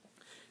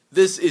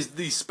This is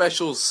the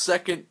special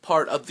second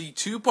part of the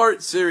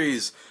two-part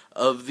series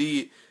of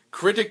the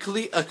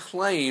critically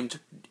acclaimed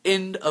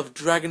End of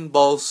Dragon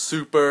Ball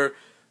Super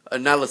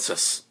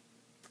analysis.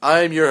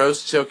 I am your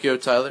host, Tokyo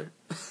Tyler.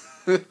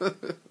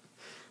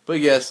 But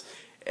yes,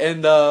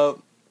 and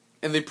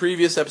in the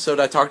previous episode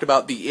I talked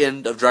about the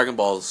end of Dragon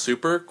Ball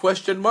Super, ?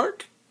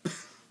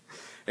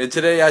 And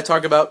today I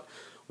talk about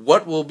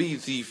what will be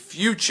the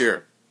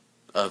future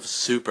of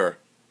Super.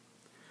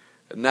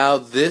 Now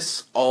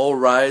this all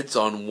rides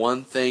on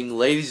one thing,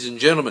 ladies and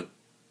gentlemen.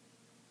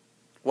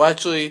 Well,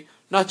 actually,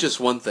 not just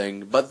one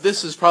thing, but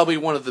this is probably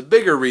one of the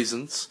bigger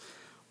reasons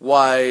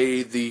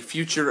why the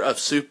future of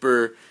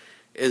Super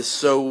is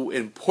so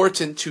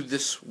important to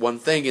this one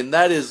thing, and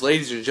that is,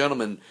 ladies and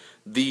gentlemen,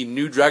 the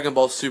new Dragon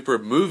Ball Super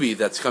movie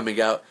that's coming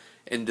out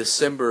in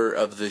December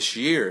of this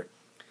year.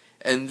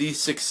 And the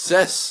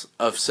success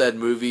of said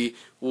movie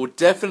will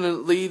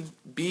definitely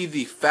be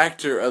the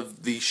factor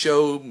of the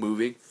show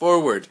moving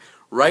forward.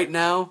 Right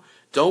now,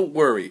 don't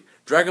worry.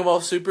 Dragon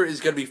Ball Super is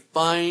going to be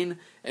fine,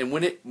 and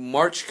when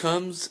March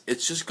comes,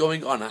 it's just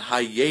going on a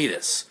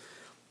hiatus.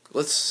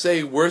 Let's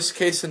say worst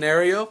case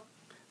scenario,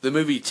 the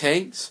movie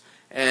tanks,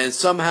 and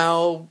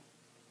somehow,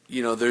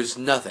 there's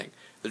nothing.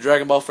 The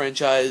Dragon Ball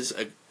franchise,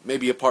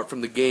 maybe apart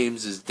from the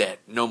games, is dead.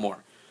 No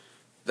more.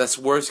 That's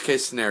worst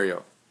case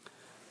scenario.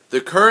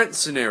 The current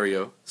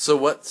scenario, so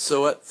what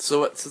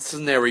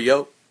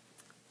scenario?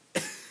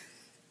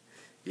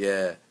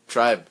 Yeah,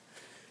 tribe.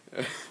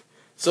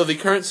 So the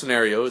current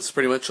scenario is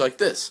pretty much like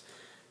this.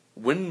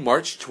 When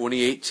March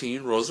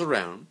 2018 rolls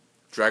around,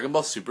 Dragon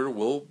Ball Super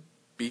will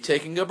be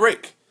taking a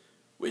break,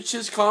 which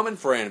is common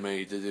for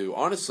anime to do.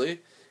 Honestly,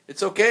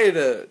 it's okay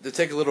to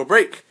take a little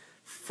break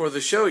for the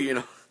show,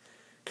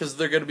 because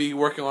they're going to be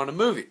working on a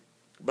movie.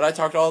 But I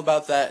talked all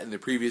about that in the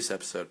previous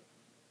episode.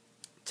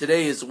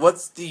 Today is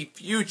what's the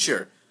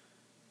future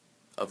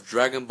of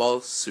Dragon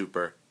Ball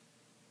Super.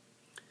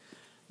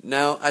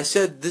 Now, I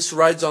said this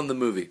rides on the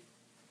movie.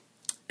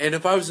 And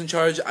if I was in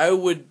charge, I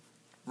would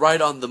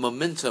ride on the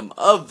momentum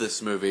of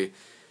this movie.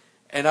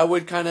 And I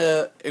would kind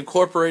of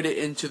incorporate it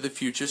into the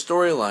future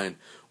storyline.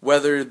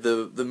 Whether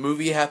the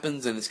movie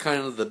happens and it's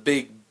kind of the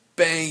big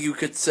bang, you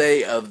could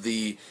say, of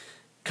the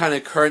kind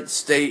of current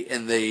state.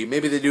 And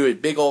maybe they do a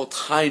big old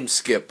time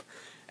skip.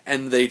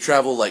 And they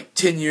travel like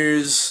 10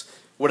 years...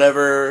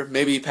 whatever,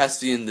 maybe past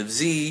the end of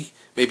Z,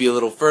 maybe a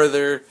little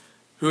further,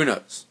 who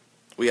knows?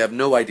 We have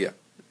no idea.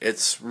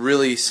 It's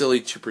really silly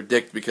to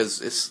predict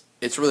because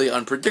it's really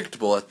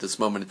unpredictable at this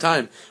moment in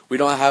time. We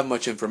don't have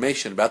much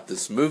information about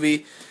this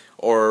movie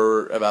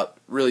or about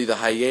really the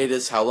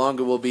hiatus, how long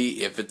it will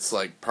be, if it's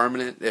like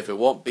permanent, if it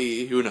won't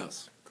be, who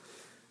knows?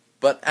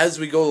 But as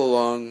we go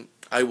along,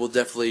 I will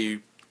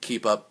definitely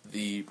keep up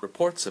the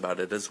reports about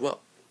it as well.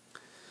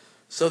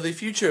 So the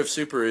future of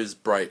Super is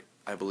bright,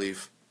 I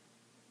believe.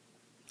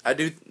 I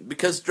do,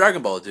 because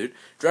Dragon Ball, dude.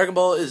 Dragon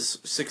Ball is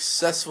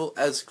successful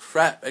as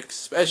crap,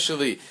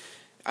 especially,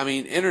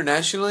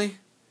 internationally,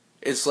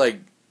 it's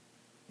like,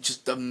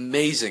 just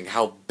amazing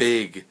how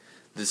big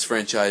this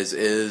franchise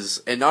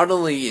is, and not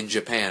only in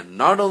Japan,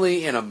 not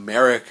only in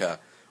America,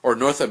 or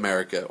North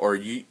America, or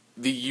the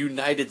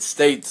United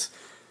States,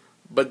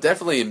 but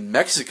definitely in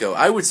Mexico.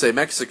 I would say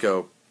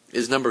Mexico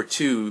is number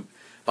 2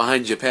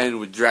 behind Japan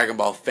with Dragon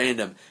Ball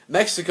fandom.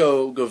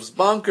 Mexico goes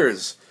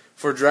bonkers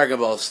for Dragon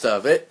Ball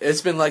stuff.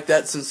 It's been like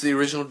that since the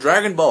original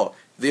Dragon Ball,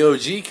 the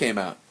OG, came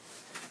out.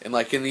 And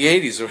like in the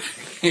 80s,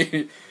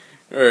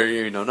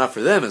 or not for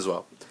them as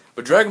well.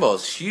 But Dragon Ball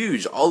is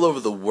huge all over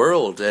the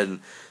world, and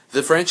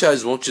the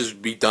franchise won't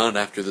just be done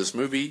after this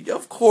movie.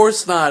 Of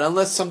course not,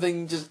 unless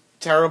something just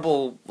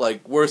terrible,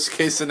 like worst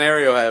case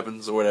scenario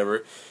happens or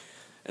whatever.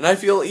 And I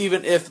feel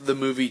even if the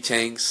movie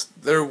tanks,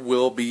 there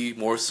will be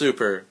more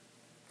Super.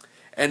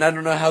 And I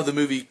don't know how the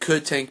movie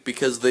could tank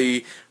because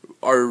they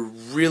are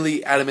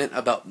really adamant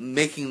about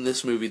making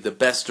this movie the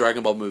best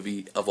Dragon Ball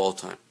movie of all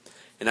time.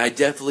 And I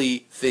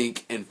definitely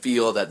think and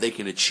feel that they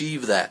can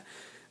achieve that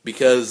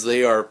because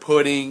they are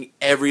putting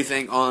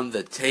everything on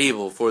the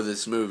table for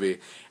this movie.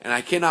 And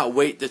I cannot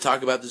wait to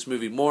talk about this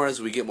movie more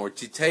as we get more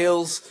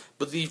details.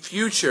 But the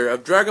future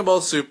of Dragon Ball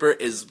Super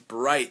is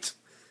bright.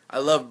 I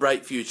love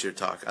bright future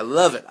talk. I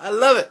love it. I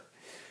love it.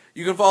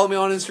 You can follow me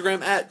on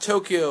Instagram at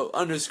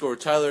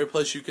Tokyo_Tyler.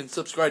 Plus, you can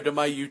subscribe to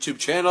my YouTube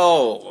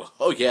channel.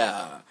 Oh,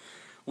 yeah.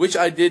 Which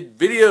I did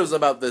videos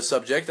about this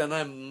subject, and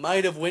I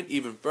might have went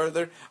even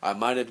further. I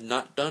might have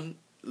done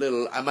a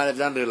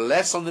little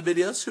less on the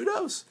videos. Who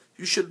knows?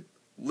 You should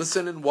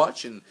listen and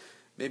watch and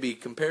maybe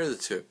compare the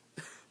two.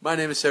 My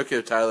name is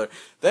Tokyo Tyler.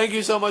 Thank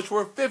you so much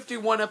for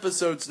 51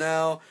 episodes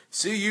now.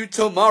 See you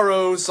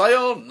tomorrow.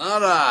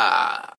 Sayonara.